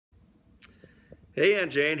Hey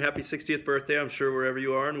Aunt Jane, happy 60th birthday. I'm sure wherever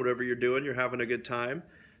you are and whatever you're doing, you're having a good time.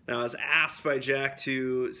 Now, I was asked by Jack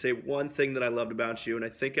to say one thing that I loved about you, and I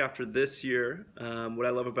think after this year, what I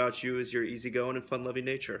love about you is your easygoing and fun-loving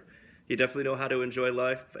nature. You definitely know how to enjoy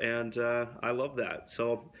life, and I love that.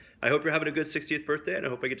 So I hope you're having a good 60th birthday, and I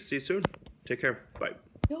hope I get to see you soon. Take care. Bye.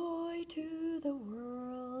 Joy to the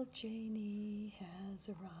world, Janie has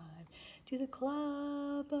arrived to the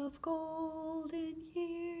club of golden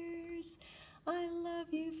years. I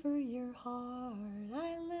love you for your heart,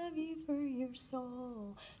 I love you for your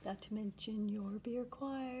soul, not to mention your beer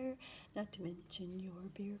choir, not to mention your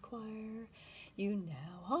beer choir. You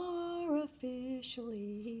now are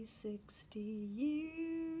officially 60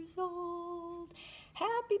 years old.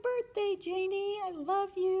 Happy birthday, Janie, I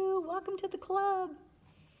love you. Welcome to the club.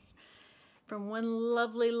 From one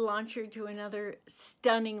lovely launcher to another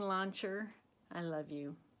stunning launcher, I love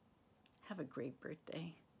you. Have a great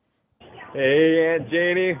birthday. Hey Aunt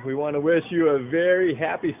Janie, we want to wish you a very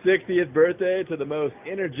happy 60th birthday to the most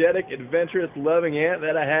energetic, adventurous, loving aunt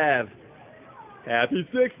that I have. Happy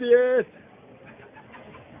 60th!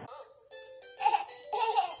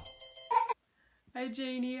 Hi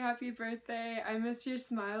Janie, happy birthday. I miss your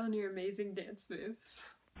smile and your amazing dance moves.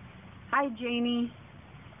 Hi Janie,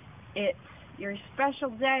 it's your special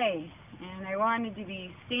day and I wanted to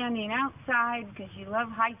be standing outside because you love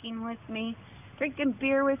hiking with me, drinking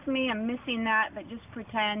beer with me. I'm missing that, but just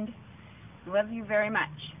pretend. Love you very much.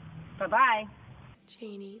 Bye-bye.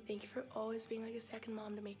 Janie, thank you for always being like a second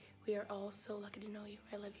mom to me. We are all so lucky to know you.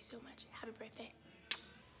 I love you so much. Happy birthday.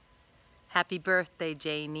 Happy birthday,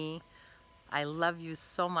 Janie. I love you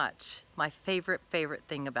so much. My favorite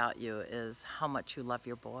thing about you is how much you love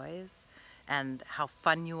your boys and how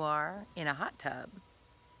fun you are in a hot tub,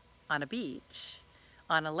 on a beach,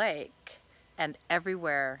 on a lake, and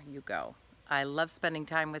everywhere you go. I love spending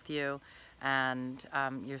time with you, and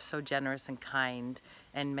you're so generous and kind,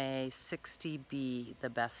 and may 60 be the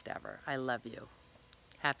best ever. I love you.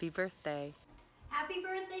 Happy birthday. Happy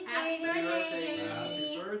birthday, Happy Janie. birthday,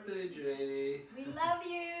 Janie. Happy birthday, Janie. We love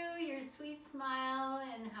you, your sweet smile,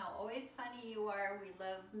 and how always funny you are. We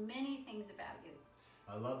love many things about you.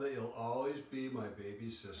 I love that you'll always be my baby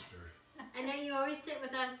sister. I know you always sit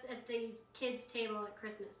with us at the kids' table at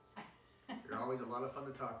Christmas. You're always a lot of fun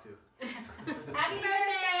to talk to. Happy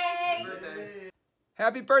birthday! Happy birthday!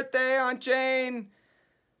 Happy birthday, Aunt Jane!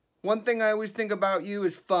 One thing I always think about you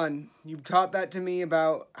is fun. You taught that to me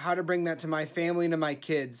about how to bring that to my family and to my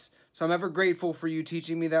kids. So I'm ever grateful for you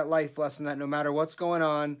teaching me that life lesson that no matter what's going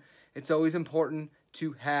on, it's always important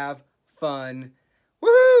to have fun.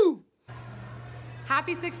 Woohoo!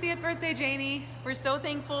 Happy 60th birthday, Janie. We're so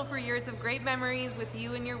thankful for years of great memories with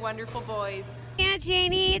you and your wonderful boys. Aunt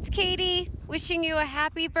Janie, it's Katie. Wishing you a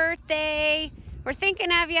happy birthday. We're thinking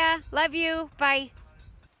of ya. Love you. Bye.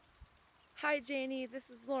 Hi Janie, this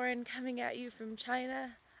is Lauren coming at you from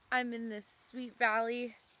China. I'm in this sweet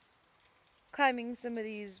valley climbing some of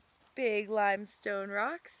these big limestone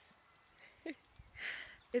rocks.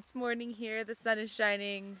 It's morning here, the sun is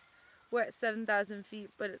shining. We're at 7,000 feet,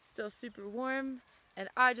 but it's still super warm. And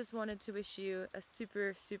I just wanted to wish you a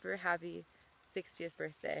super, super happy 60th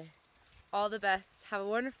birthday. All the best, have a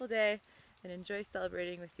wonderful day, and enjoy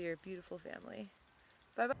celebrating with your beautiful family.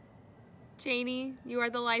 Bye-bye. Janie, you are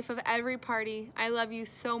the life of every party. I love you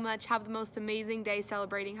so much. Have the most amazing day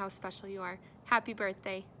celebrating how special you are. Happy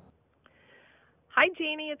birthday. Hi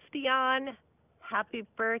Janie, it's Dion. Happy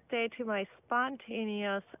birthday to my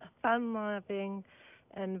spontaneous, fun-loving,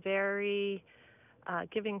 and very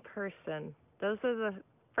giving person. Those are the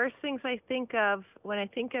first things I think of when I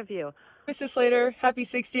think of you. Mr. Slater, happy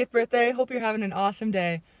 60th birthday. Hope you're having an awesome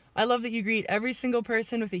day. I love that you greet every single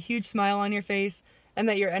person with a huge smile on your face and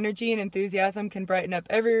that your energy and enthusiasm can brighten up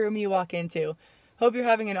every room you walk into. Hope you're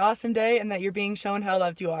having an awesome day and that you're being shown how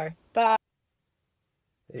loved you are. Bye.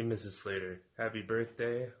 Hey, Mrs. Slater. Happy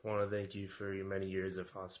birthday. I want to thank you for your many years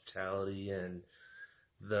of hospitality and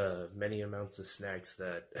the many amounts of snacks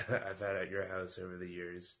that I've had at your house over the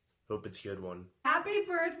years. Hope it's a good one. Happy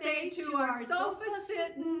birthday to our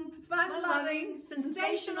sofa-sitting, fun-loving,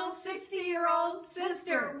 sensational 60-year-old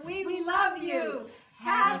sister. We love you.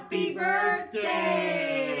 Happy birthday!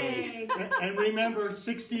 And remember,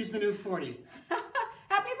 60 is the new 40.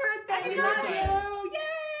 Happy birthday! We love you!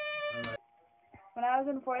 Yay! When I was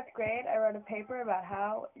in 4th grade, I wrote a paper about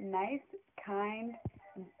how nice, kind,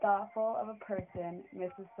 and thoughtful of a person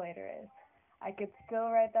Mrs. Slater is. I could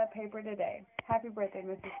still write that paper today. Happy birthday,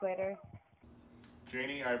 Mrs. Slater.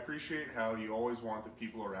 Janie, I appreciate how you always want the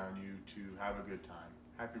people around you to have a good time.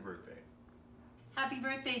 Happy birthday. Happy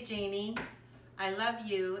birthday, Janie. I love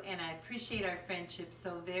you and I appreciate our friendship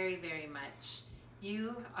so very, very much.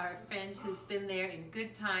 You are a friend who's been there in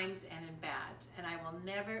good times and in bad, and I will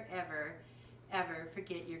never, ever, ever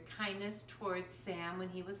forget your kindness towards Sam when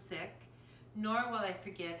he was sick, nor will I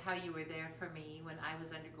forget how you were there for me when I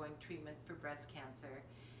was undergoing treatment for breast cancer,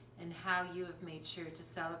 and how you have made sure to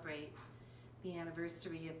celebrate the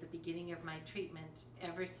anniversary of the beginning of my treatment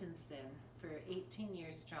ever since then, for 18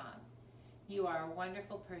 years strong. You are a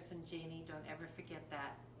wonderful person, Janie. Don't ever forget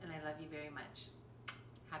that, and I love you very much.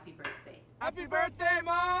 Happy birthday. Happy birthday,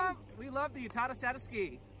 Mom! We love that you taught us how to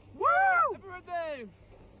ski. Woo! Happy birthday!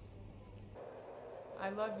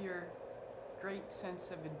 I love your great sense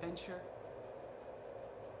of adventure,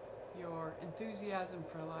 your enthusiasm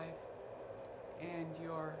for life, and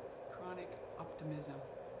your chronic optimism.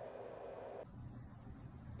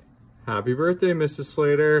 Happy birthday, Mrs.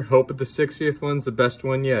 Slater. Hope the 60th one's the best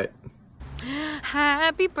one yet.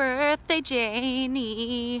 Happy birthday,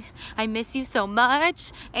 Janie. I miss you so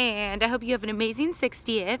much, and I hope you have an amazing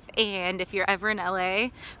 60th, and if you're ever in LA,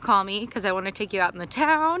 call me because I want to take you out in the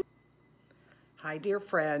town. Hi, dear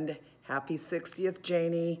friend. Happy 60th,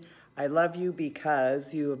 Janie. I love you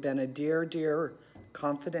because you have been a dear, dear,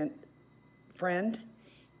 confident friend,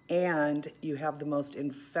 and you have the most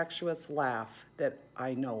infectious laugh that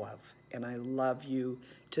I know of, and I love you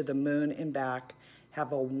to the moon and back.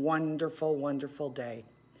 Have a wonderful, wonderful day.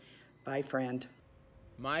 Bye, friend.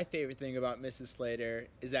 My favorite thing about Mrs. Slater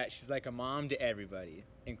is that she's like a mom to everybody,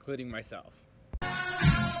 including myself.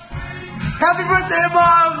 Happy birthday,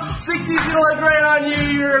 Mom! 60's gonna look great on you.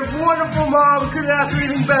 You're a wonderful mom. Couldn't ask for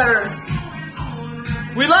anything better.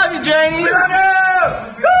 We love you, Janie! We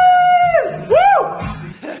love you! Woo!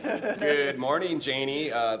 Woo! Good morning, Janie.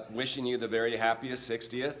 Wishing you the very happiest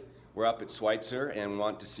 60th. We're up at Schweitzer and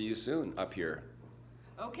want to see you soon up here.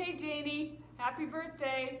 Okay, Janie, happy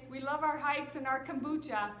birthday. We love our hikes and our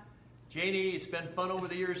kombucha. Janie, it's been fun over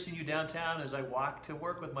the years seeing you downtown as I walk to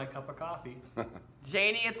work with my cup of coffee.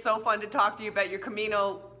 Janie, it's so fun to talk to you about your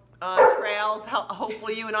Camino trails.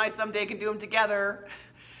 Hopefully you and I someday can do them together.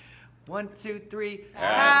 1, 2, 3.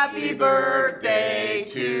 Happy birthday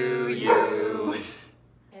to you.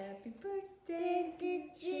 Happy birthday to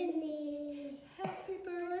Janie. Happy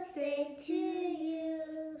birthday to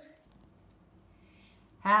you.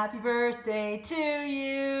 Happy birthday to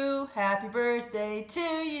you. Happy birthday to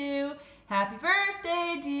you. Happy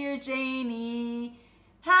birthday, dear Janie.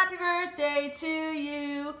 Happy birthday to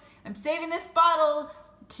you. I'm saving this bottle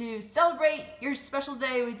to celebrate your special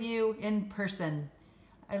day with you in person.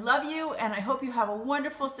 I love you, and I hope you have a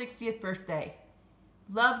wonderful 60th birthday.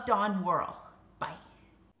 Love, Dawn Worrell. Bye.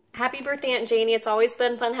 Happy birthday, Aunt Janie. It's always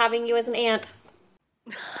been fun having you as an aunt.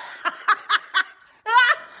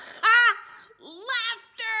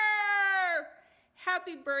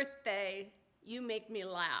 Happy birthday. You make me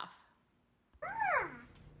laugh.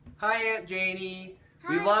 Hi, Aunt Janie.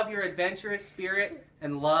 We love your adventurous spirit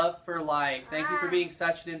and love for life. Thank you for being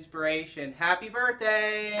such an inspiration. Happy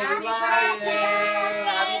birthday! We love you!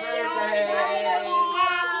 Happy birthday!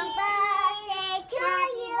 Happy birthday to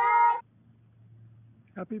you.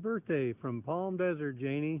 Happy birthday from Palm Desert,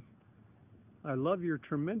 Janie. I love your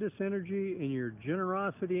tremendous energy and your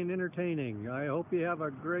generosity and entertaining. I hope you have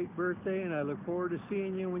a great birthday, and I look forward to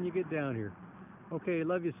seeing you when you get down here. Okay,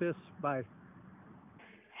 love you, sis. Bye.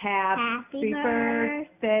 Happy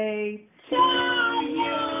birthday to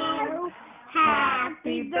you.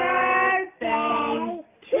 Happy birthday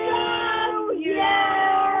to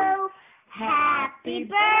you. Happy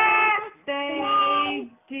birthday,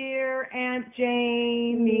 dear Aunt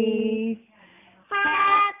Janie.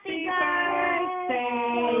 Happy birthday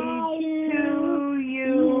to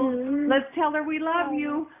you. Let's tell her we love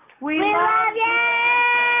you. We love you.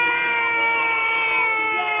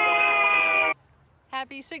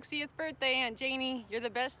 Happy 60th birthday, Aunt Janie. You're the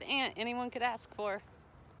best aunt anyone could ask for.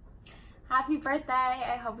 Happy birthday.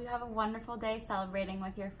 I hope you have a wonderful day celebrating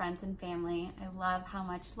with your friends and family. I love how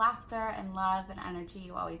much laughter and love and energy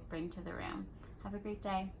you always bring to the room. Have a great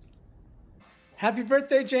day. Happy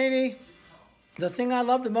birthday, Janie. The thing I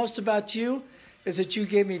love the most about you is that you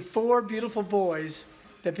gave me 4 beautiful boys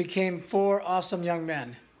that became 4 awesome young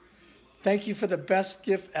men. Thank you for the best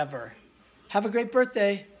gift ever. Have a great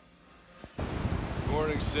birthday. Good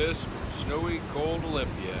morning, sis, from snowy, cold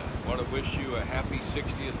Olympia. Want to wish you a happy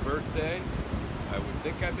 60th birthday. I would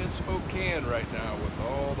think I'm in Spokane right now with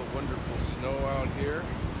all the wonderful snow out here.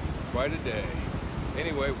 Quite a day.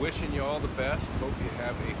 Anyway, wishing you all the best. Hope you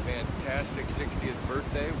have a fantastic 60th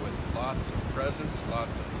birthday with lots of presents,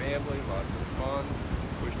 lots of family, lots of fun.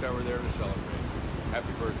 Wished I were there to celebrate.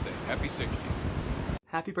 Happy birthday. Happy 60th.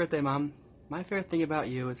 Happy birthday, Mom. My favorite thing about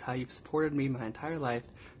you is how you've supported me my entire life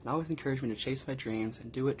and always encouraged me to chase my dreams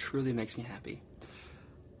and do what truly makes me happy.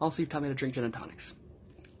 Also, you've taught me to drink gin and tonics.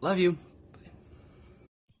 Love you.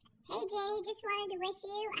 Hey Janie, just wanted to wish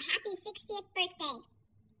you a happy 60th birthday.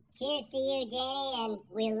 Cheers to you, Janie, and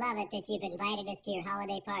we love it that you've invited us to your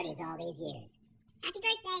holiday parties all these years. Happy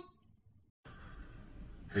birthday.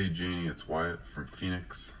 Hey Janie, it's Wyatt from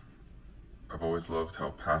Phoenix. I've always loved how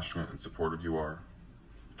passionate and supportive you are.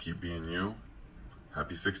 Keep being you.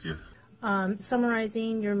 Happy 60th.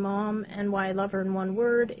 Summarizing your mom and why I love her in one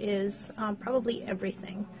word is probably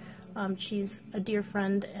everything. She's a dear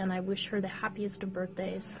friend, and I wish her the happiest of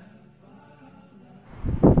birthdays.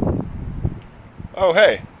 Oh,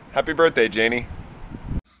 hey. Happy birthday, Janie.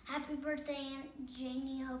 Happy birthday, Aunt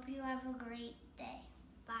Janie. Hope you have a great day.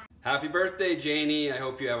 Bye. Happy birthday, Janie. I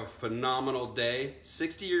hope you have a phenomenal day.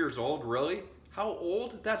 60 years old, really? How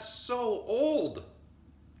old? That's so old.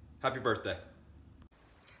 Happy birthday.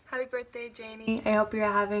 Happy birthday, Janie. I hope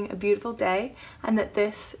you're having a beautiful day and that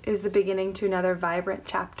this is the beginning to another vibrant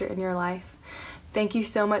chapter in your life. Thank you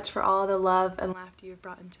so much for all the love and laughter you've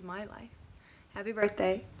brought into my life. Happy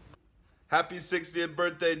birthday. Happy 60th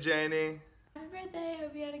birthday, Janie. Happy birthday.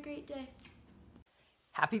 Hope you had a great day.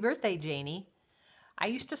 Happy birthday, Janie. I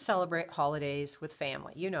used to celebrate holidays with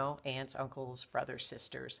family, you know, aunts, uncles, brothers,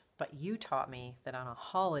 sisters, but you taught me that on a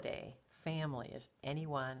holiday, family is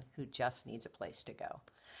anyone who just needs a place to go.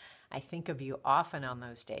 I think of you often on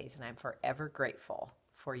those days, and I'm forever grateful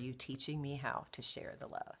for you teaching me how to share the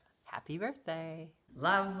love. Happy birthday.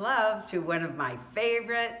 Love, love to one of my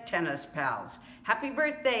favorite tennis pals. Happy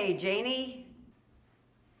birthday, Janie.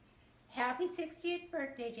 Happy 60th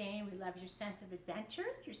birthday, Janie. We love your sense of adventure,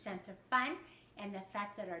 your sense of fun, and the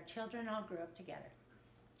fact that our children all grew up together.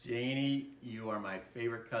 Janie, you are my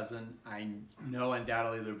favorite cousin. I know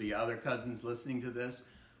undoubtedly there'll be other cousins listening to this,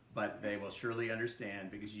 but they will surely understand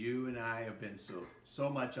because you and I have been so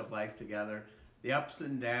much of life together. The ups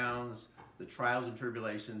and downs, the trials and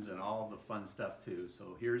tribulations, and all the fun stuff too.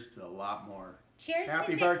 So here's to a lot more. Cheers to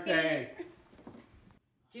 60. Happy birthday.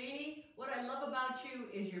 Janie, what I love about you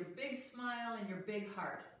is your big smile and your big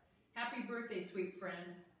heart. Happy birthday, sweet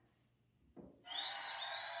friend.